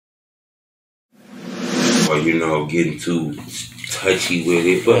or you know, getting too touchy with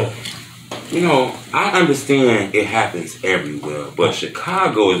it. But you know, I understand it happens everywhere. But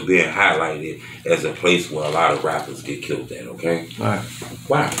Chicago is being highlighted as a place where a lot of rappers get killed at. Okay, right?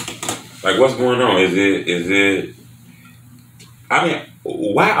 Why? Like, what's going on? Is it? I mean,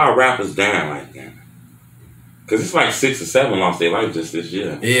 why are rappers down like that? Because it's like 6 or 7 lost their life just this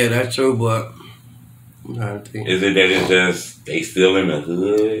year. Yeah, that's true, but I'm trying to think. Is it that it's just they still in the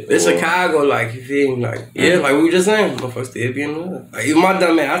hood? It's Chicago, like, you feel me? Like, yeah, like we were just saying, motherfuckers still be in the hood. Like, even my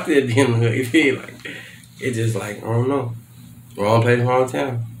dumb man, I still be in the hood, you feel like. It's just like, I don't know. Wrong place, wrong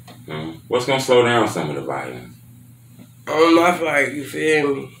town. What's gonna slow down some of the violence? I don't know, I feel like, you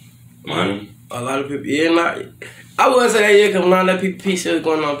feel me? Money? A lot of people, yeah, I wouldn't say that, yeah, because when all that piece shit was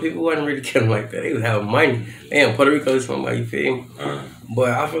going on, people wasn't really killing like that. They was having money. They in Puerto Rico or something, like, you feel me? But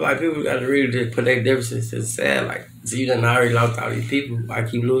I feel like people got to really just put their differences to the side. Like, so you done already lost all these people. I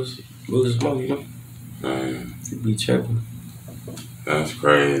keep losing smoke, you know? To be tripping. That's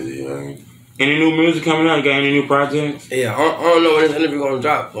crazy, man. Any new music coming out? You got any new projects? Yeah, I don't know when this interview going to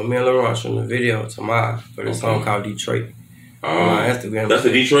drop, but me and LeRon shooting a video tomorrow for this song called Detroit. On my Instagram. That's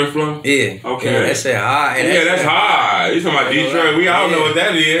the Detroit flow? Yeah. Okay. Yeah, that shit high. Yeah, that's high. You talking about Detroit? We all know what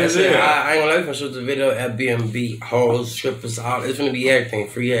that is. That's I ain't gonna let you shoot the video at Airbnb, hoes, strippers, all. It's gonna be everything,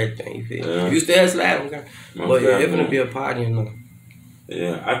 free everything. You feel? Yeah. You still slap, okay? But yeah, it's gonna be a party, you know.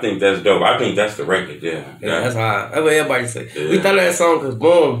 Yeah, I think that's dope. I think that's the record. Yeah, that's high. That's what everybody say. Yeah. We thought of that song because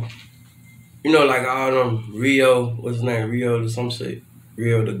boom, you know, like all them Rio, what's his name? Rio or some shit.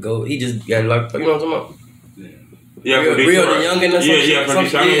 Rio the GOAT. He just got locked up. You know what I'm talking about? Yeah, Rio the youngin' or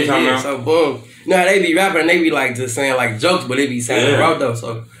something. Yeah. So boom. You know, they be rapping and they be like just saying like jokes, but they be saying raw though.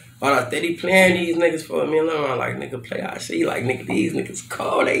 So while I steady playing these niggas for me and LeRon, like, nigga, play our shit. Like, nigga, these niggas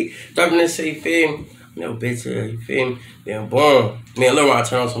cold. They dropping this shit, you feel me? You know, bitch, you feel me? Then boom. Me and LeRon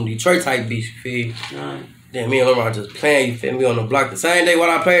turn on some Detroit type beats, you feel me? Then me and LeRon just playing, you feel me, on the block. The same day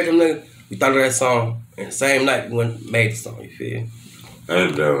while I played them niggas, we thought of that song. And the same night we went and made the song, you feel me?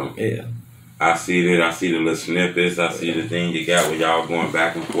 That's dope. Yeah. I see that. I see the little snippets. I see the thing you got where y'all going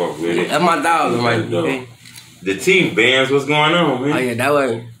back and forth with it. That's my dog, right? The team bands, what's going on, man? Oh yeah, that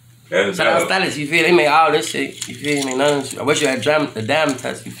way. Shout out Stylus, you feel? They made all this shit. You feel me? I wish you had the diamond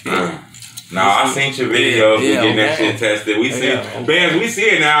test. You feel? No, I seen your videos. We getting that shit tested. We see bands. We see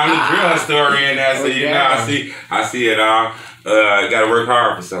it now on the drill story and that. So you know, I see it all. Got to work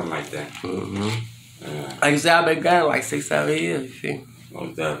hard for something like that. Like you said, I've been grinding like 6-7 years. You feel?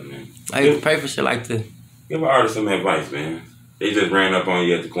 Most definitely. I used to pay for shit like this. Give an artist some advice, man. They just ran up on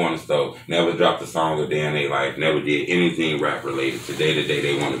you at the corner store, never dropped a song a day in their life, never did anything rap related. Today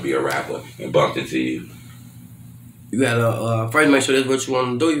they want to be a rapper and bumped into you. You gotta first make sure that's what you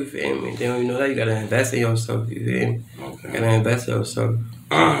want to do, you feel me? Then you know that you gotta invest in yourself, you feel me? Okay. You gotta invest in yourself.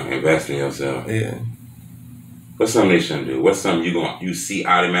 Invest in yourself. Yeah. What's something they shouldn't do? What's something you see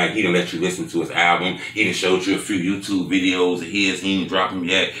automatic? He done let you listen to his album. He done showed you a few YouTube videos of his. He ain't dropped them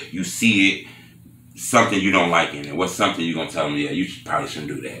yet. You see it. Something you don't like in it. What's something you gonna tell him? Yeah, you probably shouldn't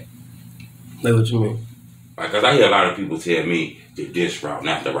do that. Like what you mean? Like, cause I hear a lot of people tell me the diss route,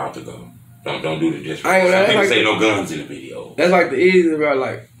 not the route to go. Don't do the diss route. I ain't Some people like say no guns in the video. That's like the easy route.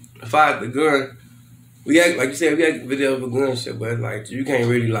 Like if I had the gun, we got, like you said, we got videos with gun shit, but it's like you can't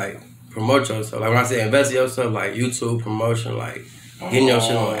really like promote yourself. Like when I say invest in yourself, like YouTube promotion, like getting your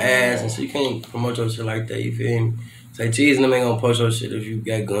shit on ads and shit. You can't promote your shit like that, you feel me? Say cheese and them ain't gonna post your shit if you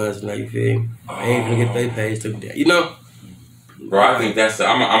got guns and that, you feel me? I ain't gonna get their page took down. You know? Bro, I think that's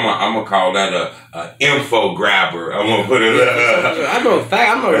I'm gonna call that a info grabber. I'm gonna put it I know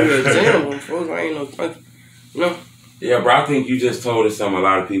fact, I'm not really a gym, folks. I ain't no funky. You know? Yeah, bro, I think you just told us something a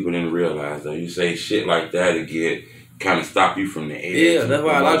lot of people didn't realize though. You say shit like that to get kind of stop you from the edge. Yeah, that's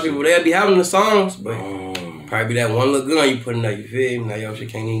why a lot of people, they'll be having the songs, but probably be that one little gun you put in there, you feel me? Now your shit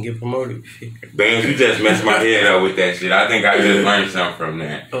can't even get promoted. Bands, you just messed my head up with that shit. I think I just learned something from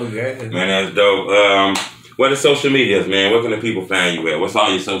that. Okay. Man, that's dope. What are social medias, man? Where can the people find you at? What's all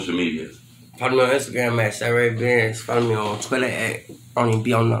your social medias? Follow me on Instagram at Chiraq Bandz. Follow me on Twitter at, I don't even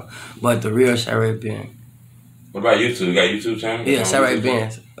be on there, but the real Chiraq Bandz. What about YouTube? You got a YouTube channel? Yeah, Chiraq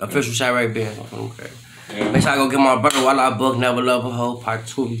Bandz. Official Chiraq Bandz. Okay. Yeah. Make sure I go get my brother while I book Never Love a Hoe Part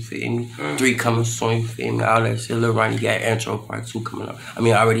 2, you feel me? 3 coming soon, you feel me? All that shit. Lil Ronnie got intro Part 2 coming up. I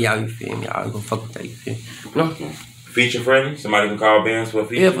mean, already out, you feel me? Y'all go fuck with that, you feel me? You know? Okay. Feature friendly? Somebody can call Bandz for a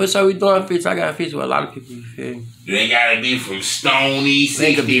feature? Yeah, for sure we doing feature. I got a feature with a lot of people, you feel me? They gotta be from Stony,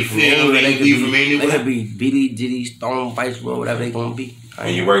 they could be from anywhere. They could be from anywhere. They could be Billy, Diddy, Stone, Vice World, whatever they gonna be.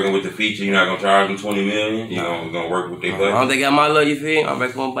 And you working with the feature, you're not gonna charge them $20 million? You gonna work with their budget? I don't think I got my love, you feel me? I'm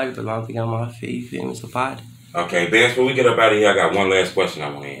back on budget, but I don't think I got my fee, you feel me? It's a party. Okay, Bandz, before we get up out of here, I got one last question I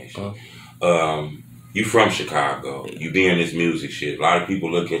want to ask you. You from Chicago. You be in this music shit. A lot of people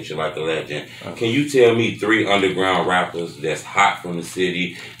look at you like a legend. Can you tell me 3 underground rappers that's hot from the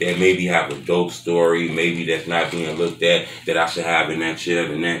city that maybe have a dope story, maybe that's not being looked at, that I should have in that chair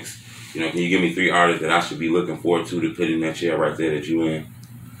the next? You know, can you give me 3 artists that I should be looking forward to put in that chair right there that you in?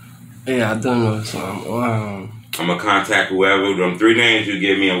 Yeah, I don't know. So I'm going to contact whoever. Them 3 names you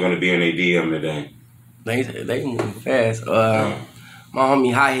give me, I'm going to be in their DM today. They move fast. My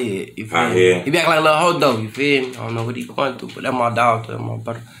homie Hothead, you feel me? Hothead. He be acting like a little hoe though, you feel me? I don't know what he going through, but that's my dog though, my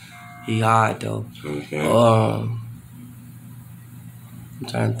brother. He hard though. Okay. I'm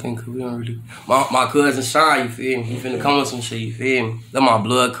trying to think, cause we don't really. My cousin Sean, you feel me? He finna come with some shit, you feel me? That's my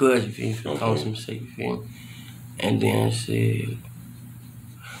blood cousin, you feel me? He finna come with some shit, you feel me? And then shit.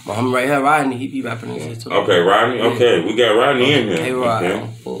 My homie right here, Rodney, he be rapping this shit too. Okay, Rodney. Okay, we got Rodney in here. Hey, Rodney.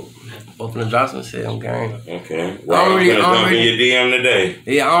 Open the Johnson shit, I'm gang. Okay. Rodney's gonna jump in your DM today.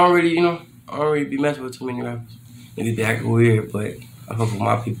 Yeah, I don't really be messing with too many rappers. Niggas be acting weird, but I fuck with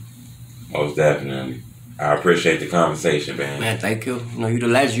my people. Most definitely. I appreciate the conversation, man. Man, thank you. You know, you the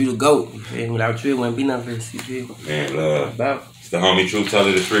legend, you the GOAT. You feel me? Without you, it wouldn't be nothing for the CP. Man, love. It's the homie Truth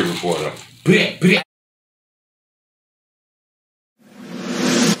Teller, the street reporter.